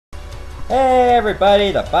Hey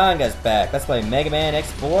everybody, the Banga's back. Let's play Mega Man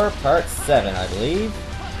X4 Part 7, I believe.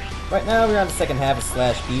 Right now we're on the second half of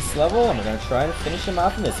Slash Beast level, and we're going to try to finish him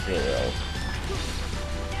off in this video.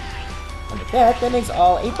 And with that makes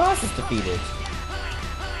all 8 bosses defeated.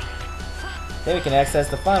 Then we can access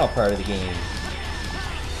the final part of the game.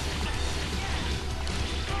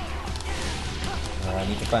 I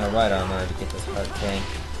need to find a ride armor to get this heart tank.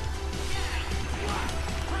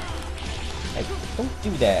 Hey, don't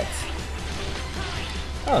do that.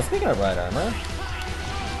 Oh, speaking of ride armor.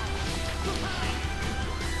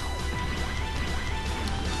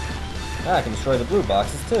 Now I can destroy the blue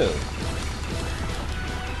boxes too.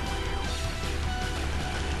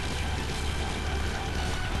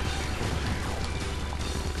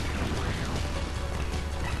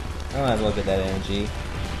 I might as well get that energy.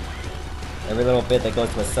 Every little bit that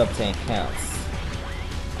goes to a sub-tank counts.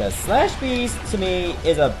 Because Slash Beast, to me,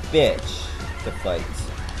 is a bitch to fight.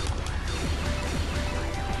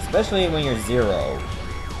 Especially when you're Zero.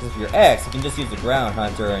 Because if you're X, you can just use the Ground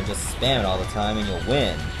Hunter and just spam it all the time and you'll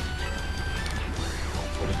win.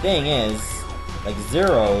 But the thing is, like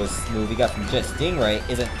Zero's move he got from Jet Stingray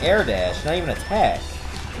is an air dash, not even attack.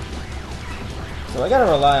 So I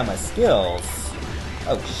gotta rely on my skills.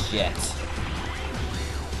 Oh shit.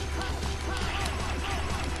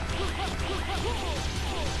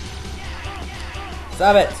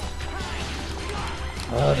 Stop it!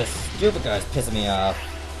 Oh, this stupid guy's pissing me off.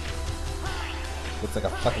 Looks like a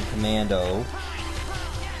fucking commando.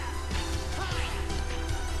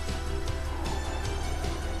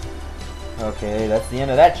 Okay, that's the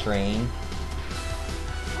end of that train.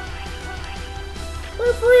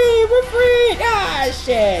 We're free! We're free! Ah,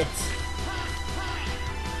 shit!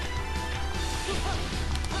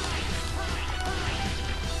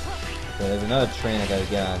 Okay, there's another train I gotta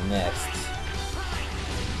get on next.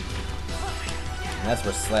 And that's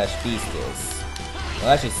where Slash Beast is. Well,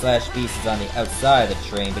 actually, Slash Beast is on the outside of the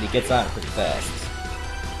train, but he gets on it pretty fast.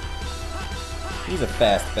 He's a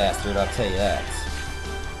fast bastard, I'll tell you that.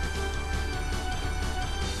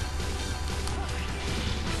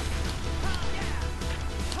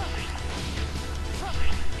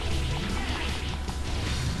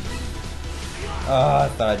 Oh, I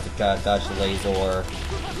thought I got dodged the laser.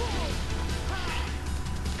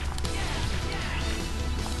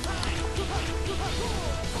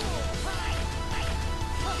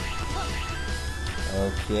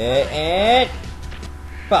 Okay, and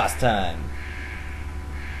boss time.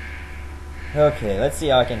 Okay, let's see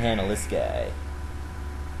how I can handle this guy.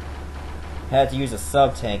 Had to use a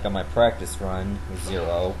sub-tank on my practice run with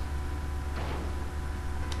Zero.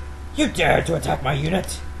 You dare to attack my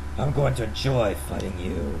unit? I'm going to enjoy fighting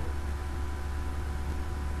you.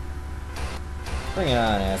 Bring it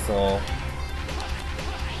on, asshole.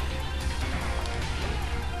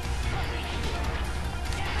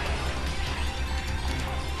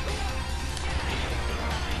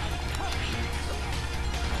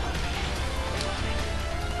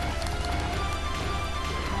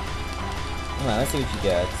 Come on, let's see what you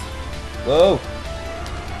got. Whoa!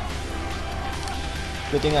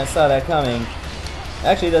 Good thing I saw that coming.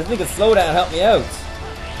 Actually, the thing could slow down, help me out.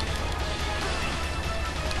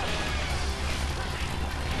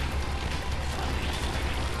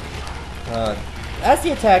 That's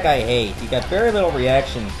the attack I hate. You got very little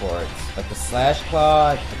reaction for it. Like the Slash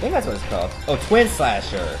Claw, I think that's what it's called. Oh, Twin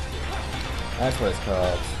Slasher. That's what it's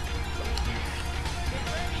called.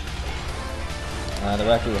 The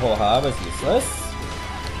Raku Hoha was useless.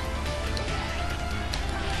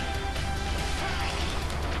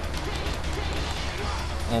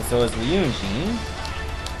 And so is Ryunjin.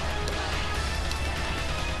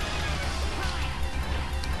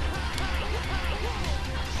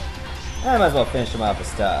 I might as well finish him off with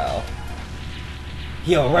style.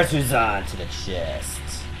 Hyouretsuzan to the chest.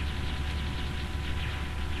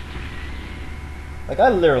 Like, I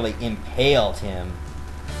literally impaled him.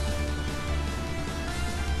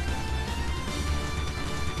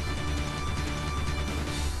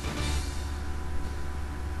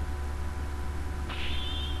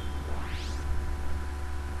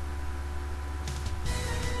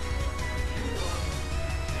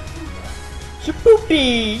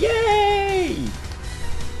 Shapoopy! Yay!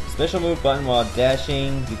 Special move button while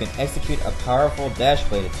dashing. You can execute a powerful dash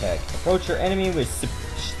blade attack. Approach your enemy with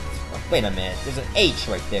wait a minute, there's an H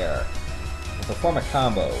right there. And perform a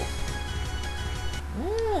combo.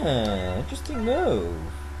 Interesting move.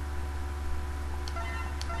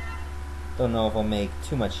 Don't know if I'll make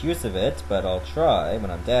too much use of it, but I'll try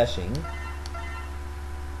when I'm dashing.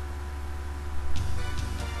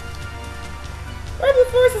 Rebel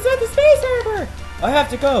forces at the space harbor! I have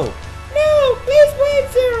to go. No! Please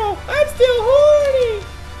wait, Zero! I'm too horny!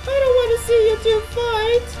 I don't want to see you two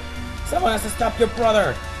fight! Someone has to stop your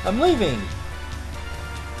brother! I'm leaving!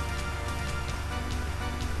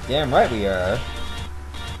 Damn right we are.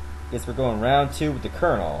 Guess we're going round 2 with the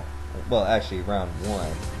Colonel. Well, actually, round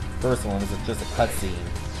 1. First one is just a cutscene.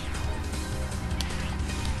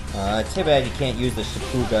 Too bad you can't use the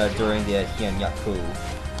Shipuga during the Hyouretsuzan.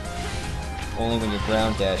 Only when you're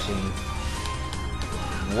ground dashing.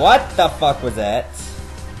 What the fuck was that?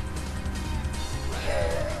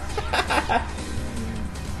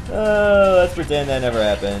 Let's pretend that never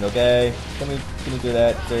happened, okay? Can we do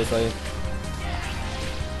that? Seriously?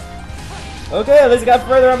 Okay, at least I got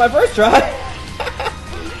further on my first try!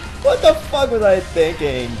 What the fuck was I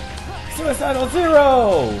thinking? Suicidal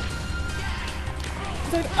Zero!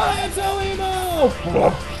 It's like, I am so emo!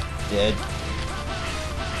 Dead.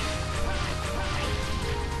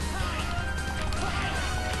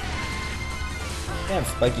 Damn,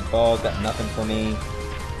 spiky balls got nothing for me.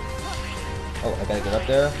 Oh, I gotta get up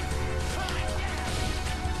there.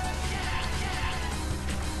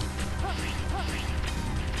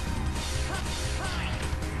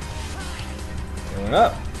 Going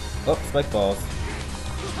up. Oh, spike balls.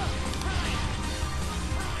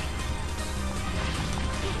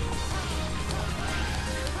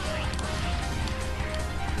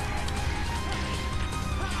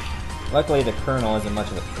 Luckily, the Colonel isn't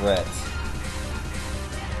much of a threat.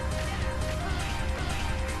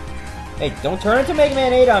 Hey, don't turn into Mega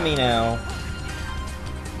Man 8 on me now.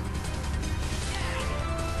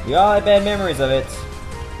 We all have bad memories of it,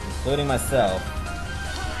 including myself.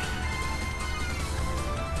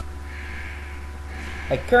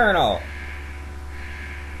 Hey, Colonel!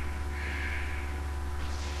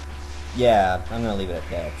 Yeah, I'm gonna leave it at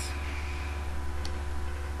that.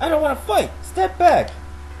 I don't want to fight! Step back!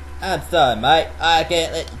 I'm sorry, mate. I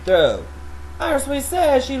can't let you through. Iris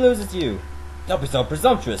says she loses you. Don't be so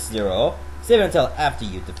presumptuous, Zero. Save it until after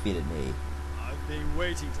you defeated me. I've been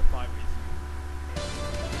waiting to fight with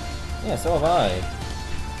you. Yeah, so have I.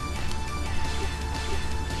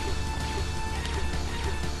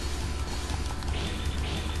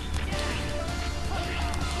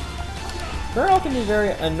 Colonel can be very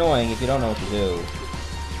annoying if you don't know what to do.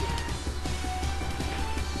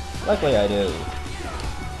 Luckily I do.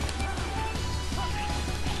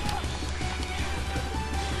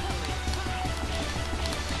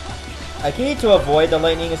 A key to avoid the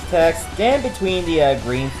lightning attacks, stand between the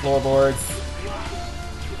green floorboards.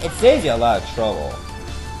 It saves you a lot of trouble.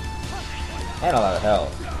 And a lot of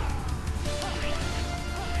health.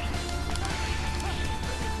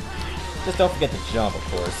 Just don't forget to jump, of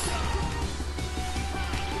course.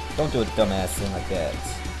 Don't do a dumbass thing like that.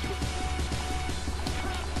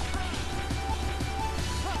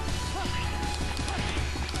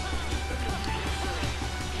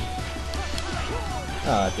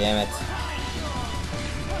 Oh, damn it.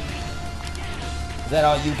 Is that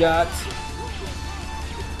all you got?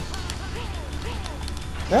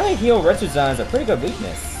 Apparently Hyouretsuzan is a pretty good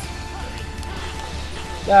weakness.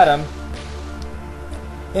 Got him.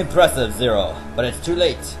 Impressive, Zero, but it's too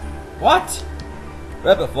late. What?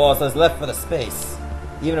 Repliforce has left for the space.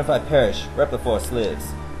 Even if I perish, Repliforce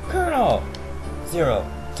lives. Colonel! Zero,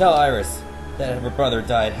 tell Iris that her brother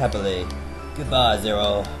died happily. Goodbye,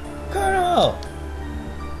 Zero. Colonel!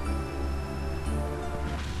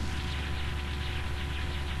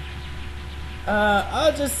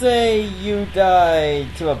 I'll just say you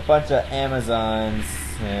died to a bunch of Amazons,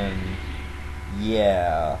 and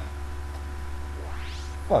yeah.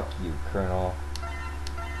 Fuck you, Colonel.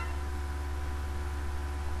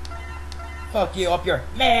 Fuck you up your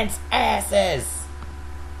man's asses!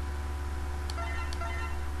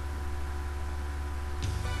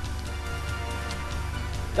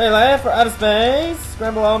 They laugh for outer space!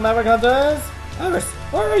 Scramble all Maverick Hunters! Iris,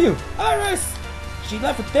 where are you? Iris! She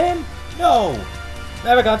left with them? No!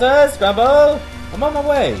 Maverick Hunters, scramble! I'm on my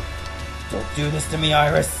way! Don't do this to me,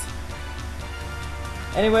 Iris!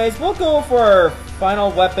 Anyways, we'll go for our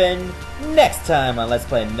final weapon next time on Let's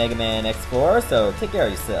Play Mega Man X4, so take care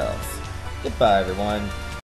of yourselves. Goodbye, everyone.